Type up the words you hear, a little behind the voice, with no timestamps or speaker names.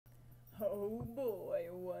Oh boy,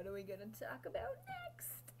 what are we going to talk about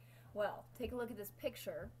next? Well, take a look at this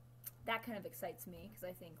picture. That kind of excites me because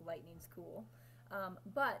I think lightning's cool.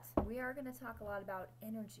 But we are going to talk a lot about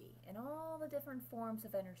energy and all the different forms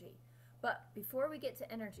of energy. But before we get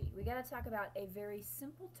to energy, we got to talk about a very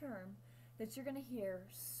simple term that you're going to hear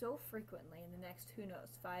so frequently in the next, who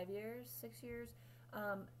knows, 5 years, 6 years.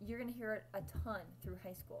 You're going to hear it a ton through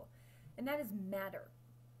high school, and that is matter.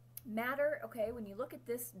 Matter, okay, when you look at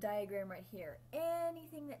this diagram right here,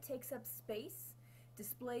 anything that takes up space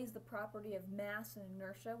displays the property of mass and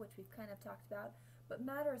inertia, which we've kind of talked about, but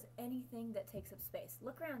matter is anything that takes up space.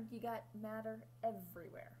 Look around, you got matter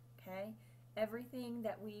everywhere, okay? Everything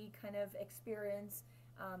that we kind of experience,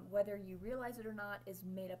 whether you realize it or not, is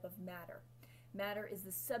made up of matter. Matter is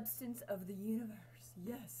the substance of the universe.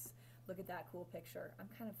 Yes, look at that cool picture. I'm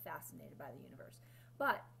kind of fascinated by the universe.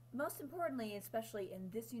 But most importantly, especially in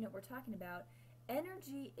this unit we're talking about,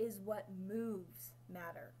 energy is what moves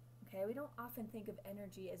matter. Okay, we don't often think of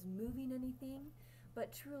energy as moving anything,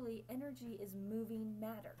 but truly energy is moving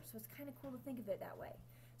matter. So it's kind of cool to think of it that way.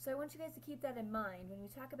 So I want you guys to keep that in mind. When we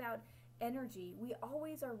talk about energy, we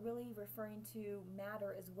always are really referring to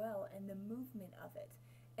matter as well and the movement of it.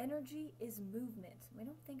 Energy is movement. We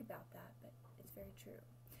don't think about that, but it's very true.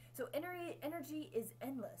 So energy is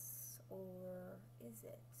endless, or is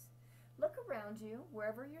it? Look around you,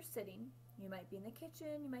 wherever you're sitting. You might be in the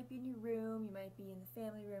kitchen, you might be in your room, you might be in the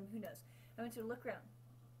family room, who knows. I want you to look around.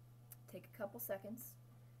 Take a couple seconds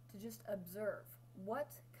to just observe.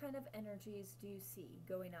 What kind of energies do you see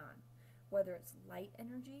going on? Whether it's light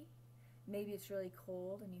energy, maybe it's really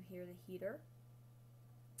cold and you hear the heater.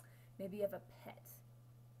 Maybe you have a pet.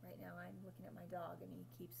 Right now I'm looking at my dog and he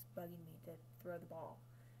keeps bugging me to throw the ball.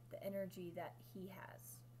 The energy that he has.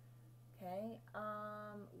 Okay,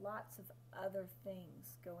 lots of other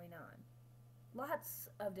things going on. Lots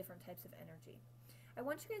of different types of energy. I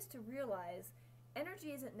want you guys to realize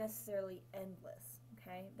energy isn't necessarily endless.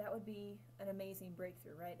 Okay, that would be an amazing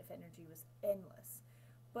breakthrough, right? If energy was endless.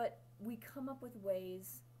 But we come up with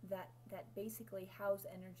ways that basically house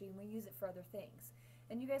energy and we use it for other things.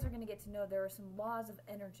 And you guys are going to get to know there are some laws of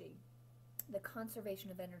energy. The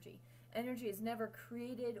conservation of energy. Energy is never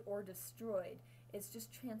created or destroyed. It's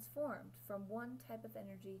just transformed from one type of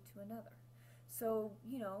energy to another. So,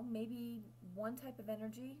 you know, maybe one type of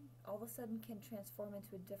energy all of a sudden can transform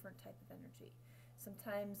into a different type of energy.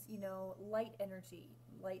 Sometimes, you know, light energy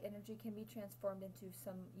can be transformed into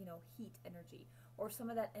some, you know, heat energy, or some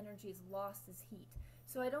of that energy is lost as heat.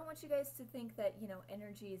 So I don't want you guys to think that, you know,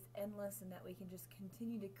 energy is endless and that we can just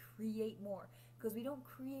continue to create more, because we don't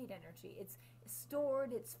create energy. It's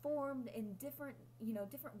stored, it's formed in different, you know,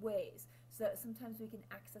 different ways, so that sometimes we can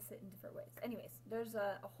access it in different ways. Anyways, there's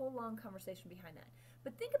a whole long conversation behind that.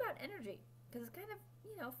 But think about energy, because it's kind of,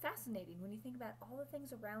 you know, fascinating when you think about all the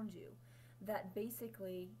things around you that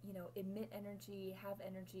basically, you know, emit energy, have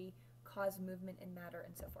energy, cause movement and matter,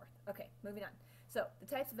 and so forth. Okay, moving on. So the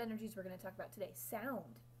types of energies we're going to talk about today.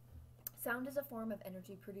 Sound. Sound is a form of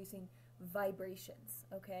energy producing vibrations,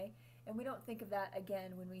 okay? And we don't think of that,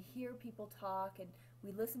 again, when we hear people talk and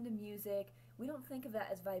we listen to music, we don't think of that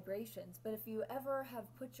as vibrations. But if you ever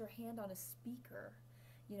have put your hand on a speaker,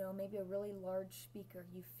 you know, maybe a really large speaker,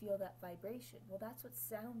 you feel that vibration. Well, that's what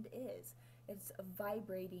sound is. It's a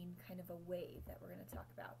vibrating kind of a wave that we're going to talk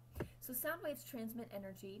about. So sound waves transmit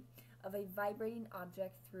energy of a vibrating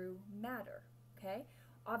object through matter, okay?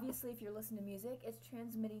 Obviously, if you're listening to music, it's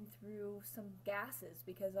transmitting through some gases,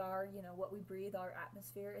 because our, you know, what we breathe, our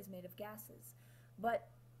atmosphere is made of gases. But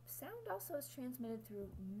sound also is transmitted through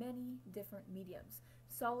many different mediums: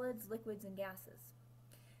 solids, liquids, and gases.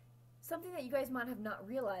 Something that you guys might have not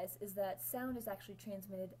realized is that sound is actually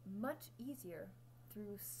transmitted much easier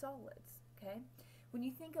through solids, okay? When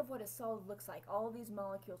you think of what a solid looks like, all of these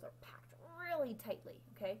molecules are packed really tightly,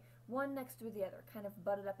 okay? One next to the other, kind of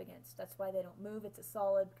butted up against. That's why they don't move. It's a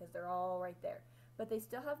solid because they're all right there. But they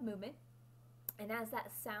still have movement, and as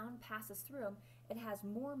that sound passes through them, it has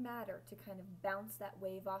more matter to kind of bounce that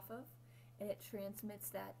wave off of, and it transmits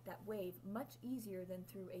that wave much easier than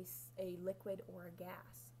through a liquid or a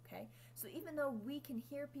gas. Okay? So even though we can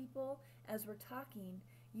hear people as we're talking,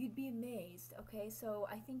 you'd be amazed. Okay, so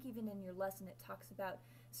I think even in your lesson it talks about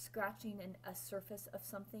scratching a surface of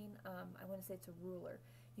something. I want to say it's a ruler.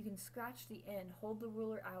 You can scratch the end, hold the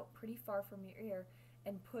ruler out pretty far from your ear,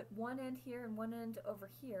 and put one end here and one end over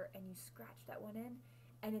here, and you scratch that one end,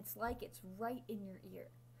 and it's like it's right in your ear,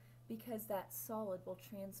 because that solid will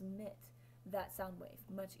transmit that sound wave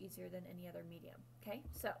much easier than any other medium. Okay,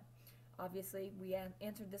 so obviously we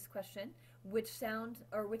answered this question. Which sound,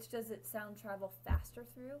 or which does it sound travel faster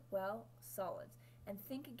through? Well, solids. and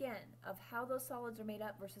think again of how those solids are made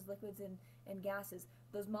up versus liquids and gases.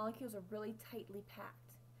 Those molecules are really tightly packed.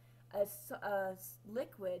 A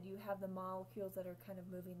liquid, you have the molecules that are kind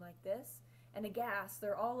of moving like this, and a gas,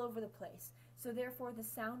 they're all over the place. So therefore the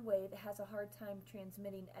sound wave has a hard time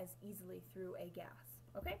transmitting as easily through a gas.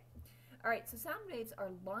 Okay? Alright, so sound waves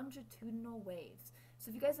are longitudinal waves. So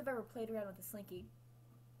if you guys have ever played around with a slinky,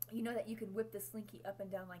 you know that you could whip the slinky up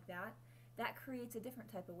and down like that. That creates a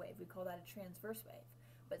different type of wave. We call that a transverse wave.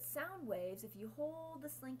 But sound waves, if you hold the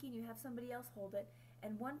slinky and you have somebody else hold it,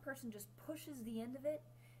 and one person just pushes the end of it,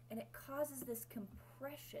 and it causes this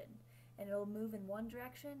compression, and it'll move in one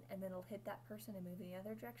direction, and then it'll hit that person and move in the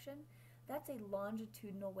other direction. That's a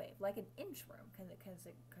longitudinal wave, like an inchworm, kind of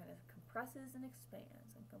compresses and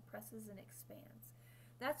expands, and compresses and expands.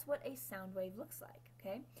 That's what a sound wave looks like,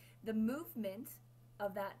 okay? The movement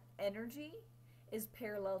of that energy is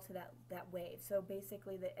parallel to that wave. So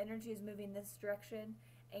basically the energy is moving this direction,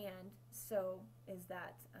 and so is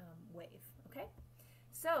that wave, okay?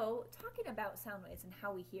 So talking about sound waves and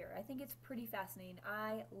how we hear, I think it's pretty fascinating.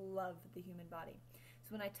 I love the human body.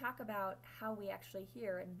 So when I talk about how we actually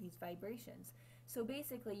hear and these vibrations, so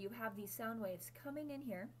basically you have these sound waves coming in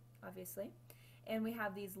here, obviously, and we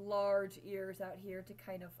have these large ears out here to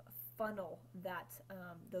kind of funnel that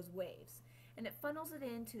those waves. And it funnels it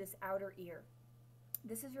into this outer ear.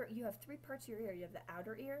 This is you have three parts of your ear. You have the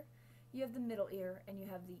outer ear, you have the middle ear, and you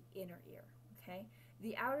have the inner ear, okay?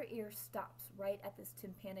 The outer ear stops right at this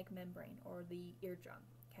tympanic membrane, or the eardrum,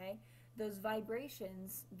 okay? Those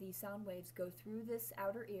vibrations, the sound waves, go through this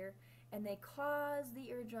outer ear, and they cause the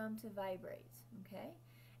eardrum to vibrate, okay?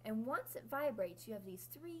 And once it vibrates, you have these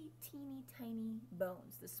three teeny tiny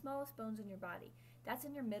bones, the smallest bones in your body. That's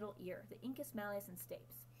in your middle ear, the incus, malleus, and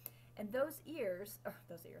stapes. And those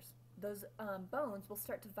bones will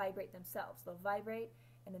start to vibrate themselves. They'll vibrate,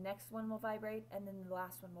 and the next one will vibrate, and then the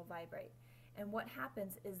last one will vibrate. And what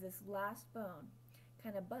happens is this last bone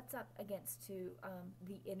kind of butts up against to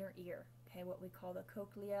the inner ear, okay, what we call the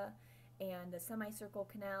cochlea and the semicircle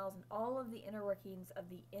canals and all of the inner workings of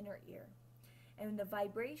the inner ear. And the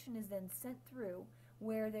vibration is then sent through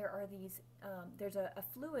where there are these, there's a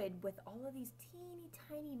fluid with all of these teeny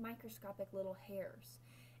tiny microscopic little hairs.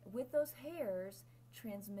 With those hairs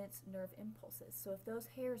transmits nerve impulses. So if those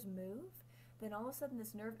hairs move, then all of a sudden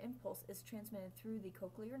this nerve impulse is transmitted through the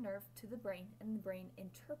cochlear nerve to the brain, and the brain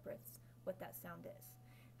interprets what that sound is.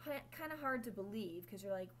 Kind of hard to believe because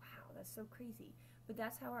you're like, wow, that's so crazy. But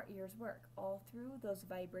that's how our ears work, all through those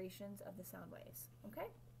vibrations of the sound waves. Okay?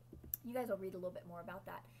 You guys will read a little bit more about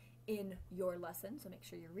that in your lesson, so make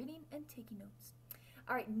sure you're reading and taking notes.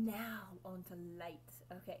 All right, now on to light.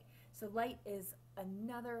 Okay, so light is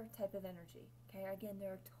another type of energy. Okay, again,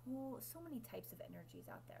 there are so many types of energies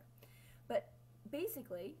out there. But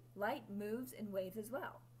basically, light moves in waves as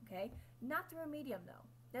well, okay? Not through a medium, though.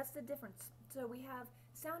 That's the difference. So we have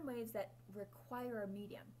sound waves that require a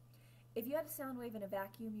medium. If you had a sound wave in a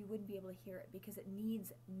vacuum, you wouldn't be able to hear it because it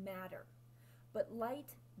needs matter. But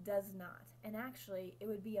light does not. And actually, it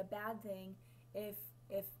would be a bad thing if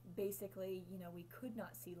basically, you know, we could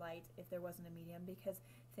not see light if there wasn't a medium, because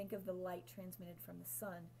think of the light transmitted from the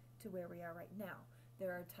sun to where we are right now.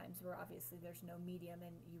 There are times where obviously there's no medium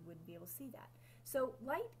and you wouldn't be able to see that. So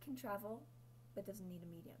light can travel but doesn't need a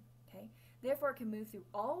medium, okay? Therefore it can move through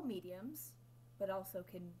all mediums, but also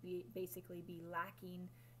can basically be lacking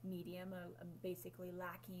medium, basically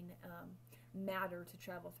lacking matter to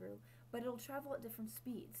travel through. But it'll travel at different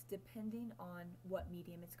speeds depending on what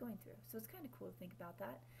medium it's going through. So it's kind of cool to think about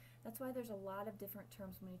that. That's why there's a lot of different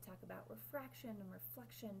terms when we talk about refraction and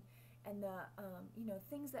reflection, and the you know,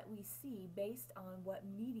 things that we see based on what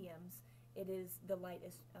mediums it is the light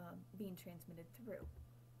is being transmitted through.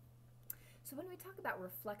 So when we talk about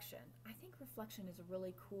reflection, I think reflection is a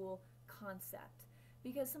really cool concept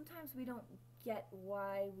because sometimes we don't get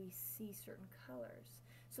why we see certain colors.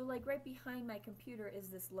 So like right behind my computer is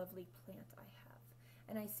this lovely plant I have,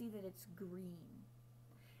 and I see that it's green.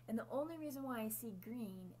 And the only reason why I see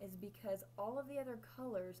green is because all of the other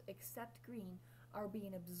colors except green are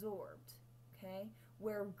being absorbed, okay?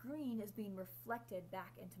 Where green is being reflected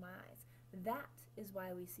back into my eyes. That is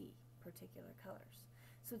why we see particular colors.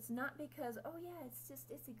 So it's not because, oh yeah,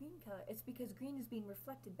 it's a green color. It's because green is being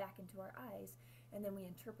reflected back into our eyes, and then we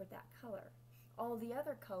interpret that color. All the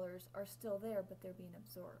other colors are still there, but they're being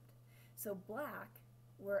absorbed. So black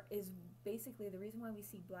is basically the reason why we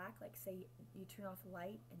see black, like say you turn off the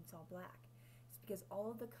light and it's all black. It's because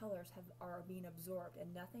all of the colors are being absorbed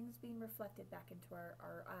and nothing's being reflected back into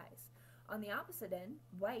our eyes. On the opposite end,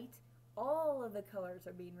 white, all of the colors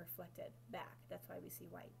are being reflected back. That's why we see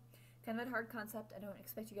white. Kind of a hard concept. I don't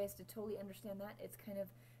expect you guys to totally understand that. It's kind of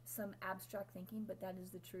some abstract thinking, but that is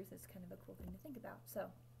the truth. It's kind of a cool thing to think about. So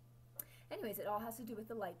anyways, it all has to do with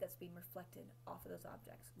the light that's being reflected off of those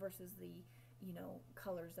objects versus the, you know,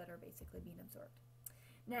 colors that are basically being absorbed.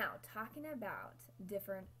 Now, talking about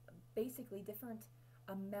basically different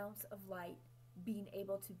amounts of light being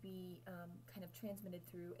able to be kind of transmitted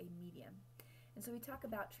through a medium. And so we talk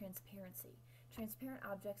about transparency. Transparent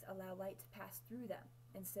objects allow light to pass through them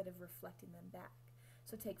instead of reflecting them back.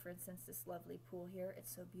 So take, for instance, this lovely pool here.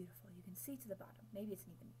 It's so beautiful. You can see to the bottom. Maybe it's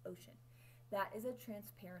even an ocean. That is a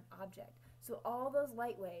transparent object. So all those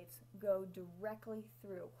light waves go directly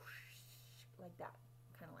through, like that,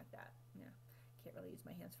 kind of like that. Yeah, can't really use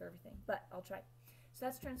my hands for everything, but I'll try. So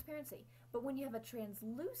that's transparency. But when you have a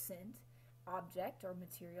translucent object or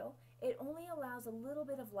material, it only allows a little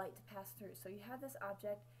bit of light to pass through. So you have this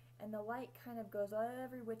object, and the light kind of goes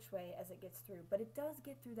every which way as it gets through, but it does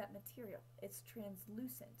get through that material. It's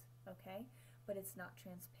translucent, okay, but it's not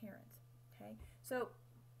transparent, okay. So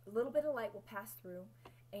a little bit of light will pass through,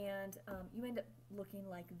 and you end up looking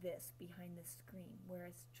like this behind this screen where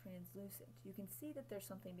it's translucent. You can see that there's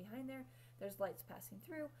something behind there, there's lights passing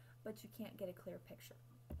through, but you can't get a clear picture.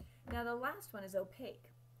 Now the last one is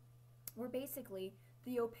opaque, where basically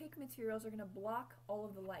the opaque materials are going to block all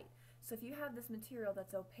of the light. So if you have this material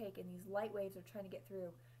that's opaque and these light waves are trying to get through,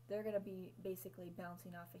 they're going to be basically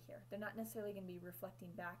bouncing off of here. They're not necessarily going to be reflecting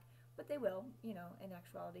back, but they will, you know, in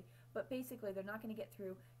actuality. But basically they're not going to get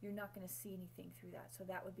through. You're not going to see anything through that. So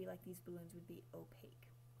that would be like these balloons would be opaque.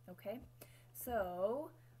 Okay? So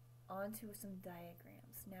on to some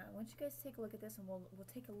diagrams. Now I want you guys to take a look at this, and we'll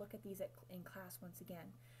take a look at these in class once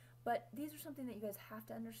again. But these are something that you guys have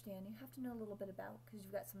to understand. You have to know a little bit about, because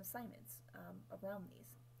you've got some assignments around these.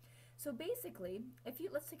 So basically,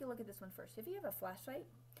 let's take a look at this one first. If you have a flashlight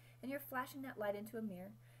and you're flashing that light into a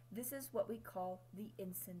mirror, this is what we call the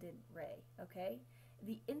incident ray, okay?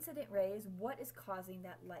 The incident ray is what is causing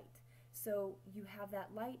that light. So you have that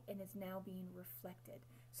light and it's now being reflected.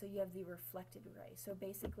 So you have the reflected ray. So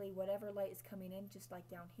basically whatever light is coming in, just like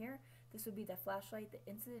down here, this would be the flashlight,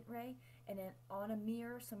 the incident ray, and then on a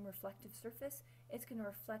mirror, some reflective surface, it's going to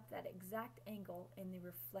reflect that exact angle in the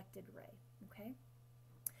reflected ray, okay?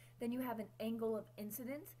 Then you have an angle of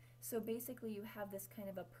incidence. So basically you have this kind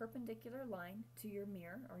of a perpendicular line to your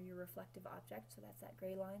mirror or your reflective object. So that's that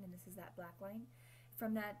gray line and this is that black line.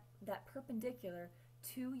 From that perpendicular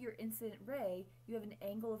to your incident ray, you have an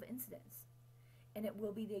angle of incidence. And it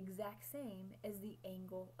will be the exact same as the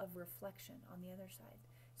angle of reflection on the other side.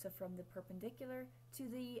 So from the perpendicular to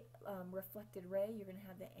the reflected ray, you're going to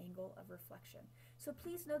have the angle of reflection. So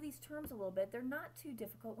please know these terms a little bit. They're not too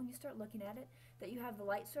difficult when you start looking at it, that you have the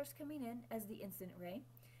light source coming in as the incident ray.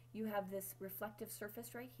 You have this reflective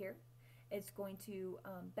surface right here. It's going to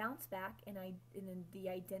bounce back in the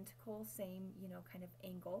identical same, you know, kind of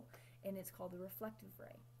angle, and it's called the reflective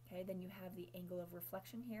ray. Okay, then you have the angle of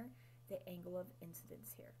reflection here, the angle of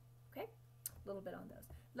incidence here. Okay, a little bit on those.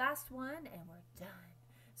 Last one, and we're done.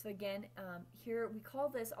 So again, here we call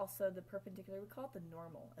this also the perpendicular. We call it the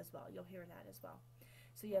normal as well. You'll hear that as well.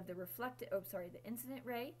 So you have the the incident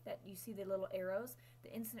ray that you see the little arrows.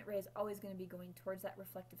 The incident ray is always going to be going towards that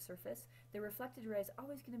reflective surface. The reflected ray is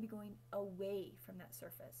always going to be going away from that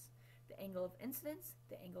surface. The angle of incidence,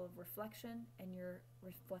 the angle of reflection, and your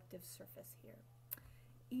reflective surface here.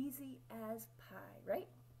 Easy as pie, right?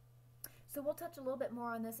 So we'll touch a little bit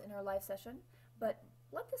more on this in our live session, but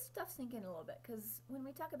let this stuff sink in a little bit, because when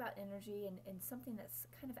we talk about energy and something that's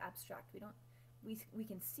kind of abstract, we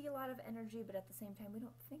can see a lot of energy, but at the same time we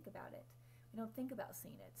don't think about it. We don't think about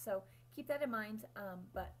seeing it. So keep that in mind,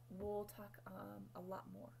 but we'll talk a lot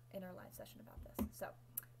more in our live session about this. So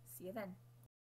see you then.